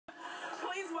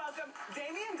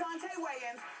Damien Dante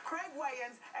Wayans, Craig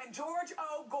Wayans, and George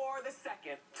O. Gore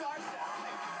II. To our show.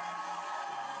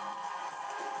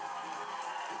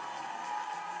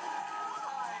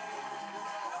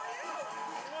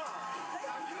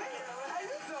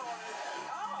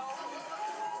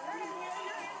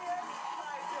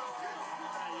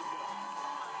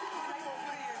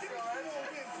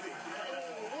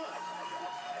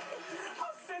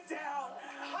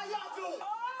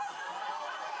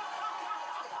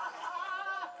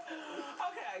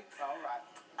 All right.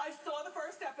 I saw the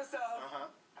first episode.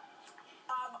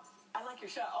 I like your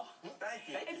show. Thank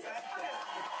you.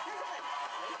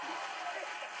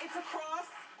 It's a cross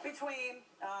between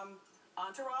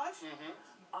Entourage,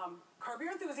 Curb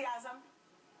Your Enthusiasm,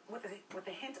 with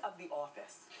a hint of The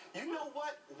Office. You know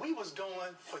what? We was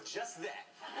going for just that.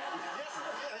 Yes.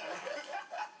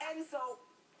 And so,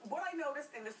 what I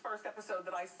noticed in this first episode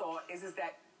that I saw is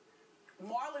that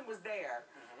Marlon was there,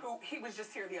 who he was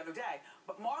just here the other day,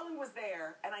 but Marlon was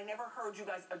there, and I never heard you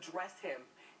guys address him,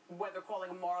 whether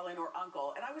calling him Marlon or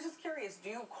Uncle. And I was just curious, do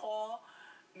you call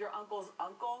your uncle's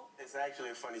uncle? It's actually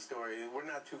a funny story. We're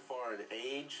not too far in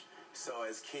age, so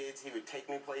as kids, he would take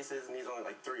me places, and he's only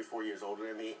like 3 or 4 years older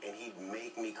than me, and he'd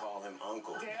make me call him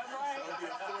Uncle. Damn right. So I'd be a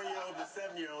 4-year-old to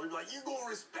 7-year-old. He'd be like, you gonna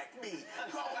respect me.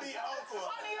 Call me Uncle.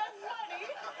 Funny, that's funny.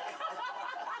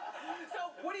 So,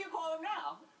 what do you call him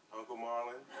now? Uncle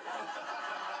Marlon.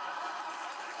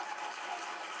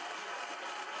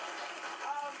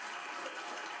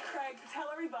 Craig, tell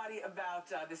everybody about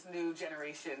this new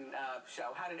generation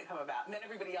show. How did it come about? And then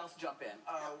everybody else jump in.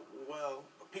 Well,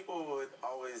 people would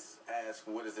always ask,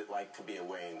 what is it like to be a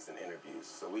Wayans in interviews?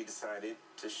 So we decided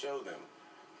to show them.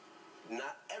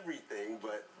 Not everything,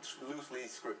 but loosely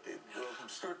scripted.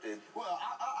 Well,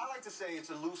 I like to say it's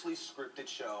a loosely scripted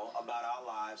show about our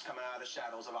lives coming out of the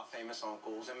shadows of our famous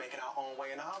uncles and making our own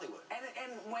way into Hollywood.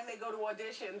 And when they go to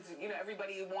auditions, you know,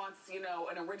 everybody wants, you know,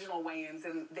 an original Wayans,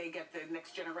 and they get the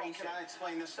next generation. Oh, can I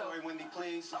explain this story, Wendy,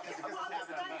 please? Okay,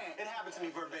 It happened to me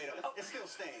verbatim. It still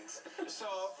stains. So,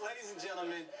 ladies and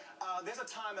gentlemen, there's a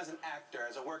time as an actor,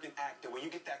 as a working actor, where you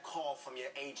get that call from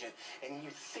your agent, and you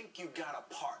think you got a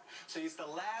part. So it's the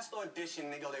last audition,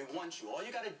 they go, they want you. All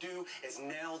you got to do is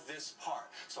nail this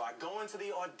part. So I go into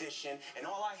the audition, and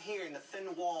all I hear in the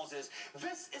thin walls is,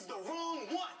 this is the wrong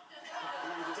one.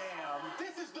 Damn.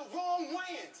 This is the wrong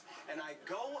Wayans. And I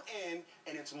go in,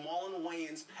 and it's Marlon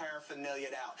Wayans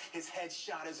paraphernalia'd out. His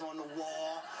headshot is on the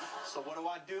wall. So what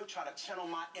do? Try to channel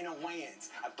my inner Wayans.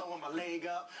 I'm throwing my leg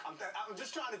up. I'm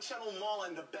just trying to channel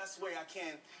Marlon the best way I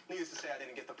can. Needless to say, I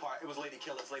didn't get the part. It was Lady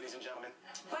Killers, ladies and gentlemen.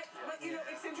 But you know,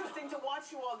 it's interesting to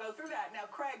watch you all go through that. Now,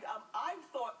 Craig, I've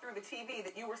thought through the TV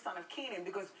that you were son of Keenan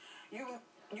because you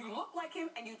look like him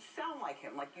and you sound like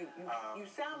him. Like you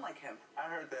sound like him. I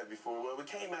heard that before. Well, we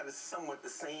came out of somewhat the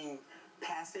same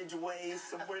passageways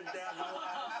somewhere down the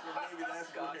line, so maybe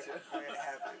that's where it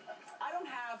happened. I don't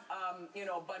have, you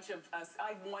know, a bunch of,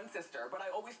 I have one sister, but I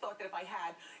always thought that if I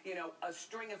had, you know, a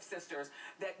string of sisters,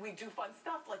 that we'd do fun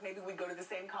stuff, like maybe we'd go to the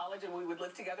same college and we would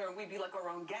live together and we'd be like our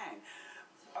own gang.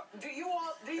 Do you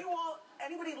all,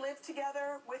 anybody live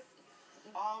together with?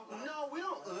 No, we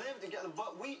don't live together,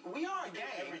 but we are a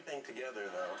gang. Everything together,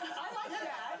 though. I like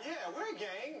that. Yeah, we're a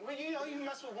gang. You know, you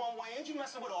mess with one Wayans, you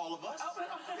messing with all of us. Oh, yes,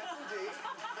 indeed.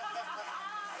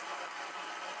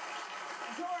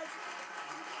 George,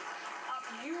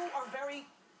 you are very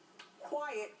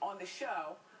quiet on the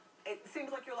show. It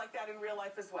seems like you're like that in real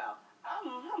life as well. I'm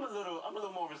a little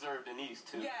more reserved than these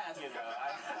two. Yes. You know.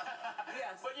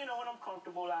 Yes. But you know, when I'm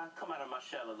comfortable, I come out of my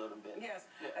shell a little bit. Yes.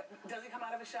 Yeah. Does he come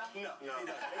out of a shell? No, he doesn't.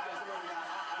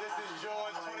 This is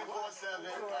George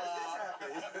 24/7.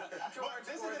 But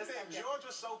this is the thing. George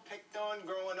was so picked on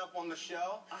growing up on the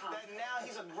show that now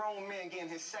he's a grown man getting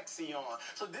his sexy on.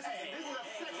 So this is a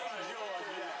sexy George.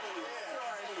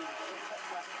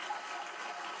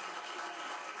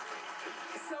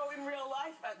 So in real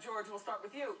life, George, we'll start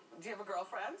with you. Do you have a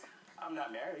girlfriend? I'm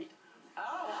not married.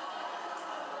 Oh.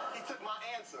 He took my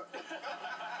answer.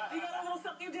 You got a little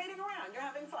something, you're dating around, you're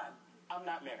having fun. I'm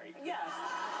not married. Yes.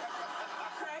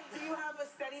 Craig, do you have a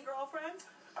steady girlfriend?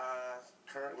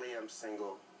 Currently I'm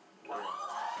single.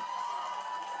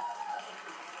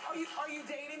 Are you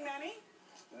dating many?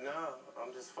 No,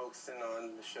 I'm just focusing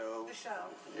on the show. The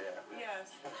show? Yeah.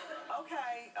 Yes.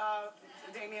 Okay,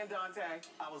 Damien Dante.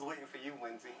 I was waiting for you,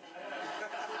 Wendy.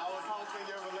 I was hoping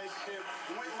your relationship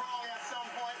went wrong at some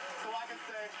point so I could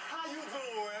say, how you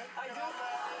doing? I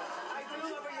do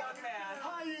love a young man.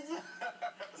 How you doing?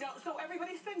 No, so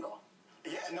everybody's single?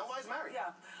 Yeah, nobody's married.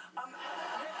 Yeah.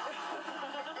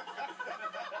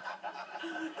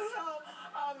 So,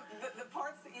 the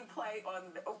parts that you play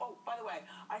on. By the way,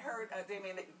 I heard,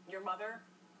 Damien, that your mother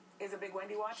is a big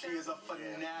Wendy watcher. She is a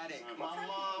fanatic. Yeah. My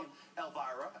mom,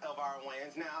 Elvira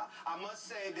Wayans. Now, I must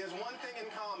say, there's one thing in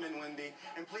common, Wendy,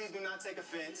 and please do not take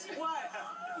offense. What?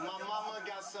 My mama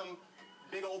got some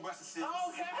big old breasts. Okay. My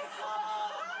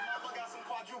mama got some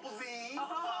quadruple Z's.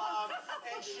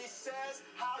 And she says,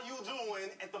 how you doing,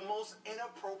 at the most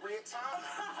inappropriate time.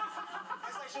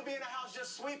 It's like she'll be in the house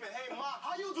just sweeping. Hey, Ma,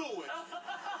 how you doing? Oh,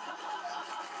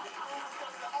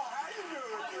 how you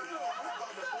doing?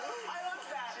 I love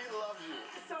that. She loves you.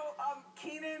 So,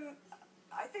 Keenan,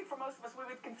 I think for most of us, we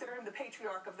would consider him the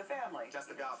patriarch of the family. Just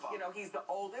the godfather. You know, he's the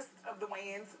oldest of the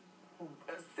Wayans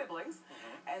siblings,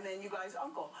 and then you guys'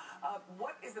 uncle.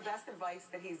 What is the best advice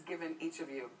that he's given each of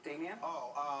you, Damien?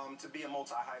 To be a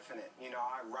multi-hyphenate. You know,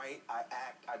 I write, I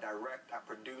act, I direct, I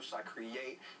produce, I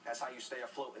create. That's how you stay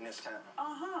afloat in this town.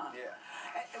 Yeah.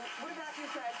 And what about you,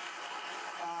 Craig?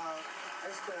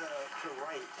 It's to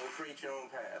write and create your own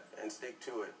path and stick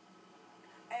to it.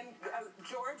 And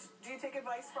George, do you take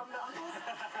advice from the uncles?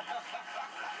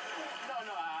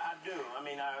 No, I do. I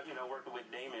mean, working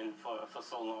with Damien for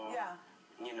so long. Yeah.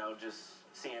 You know, just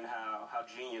seeing how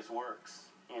genius works.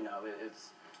 You know, it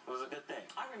was a good thing.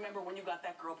 I remember when you got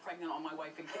that girl pregnant on my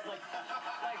wife and kid. Like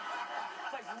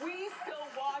we still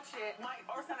watch it.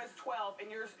 Our son is 12,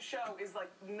 and your show is like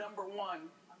 #1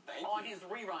 on his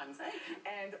reruns.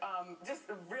 And just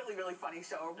a really, really funny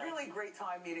show. A really great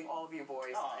time meeting all of you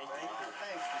boys. Oh, thank you.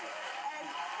 Thank you. And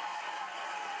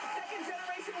Second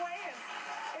Generation Wayans.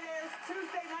 It airs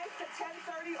Tuesday nights at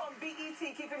 10:30 on BET.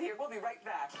 Keep it here. We'll be right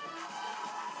back.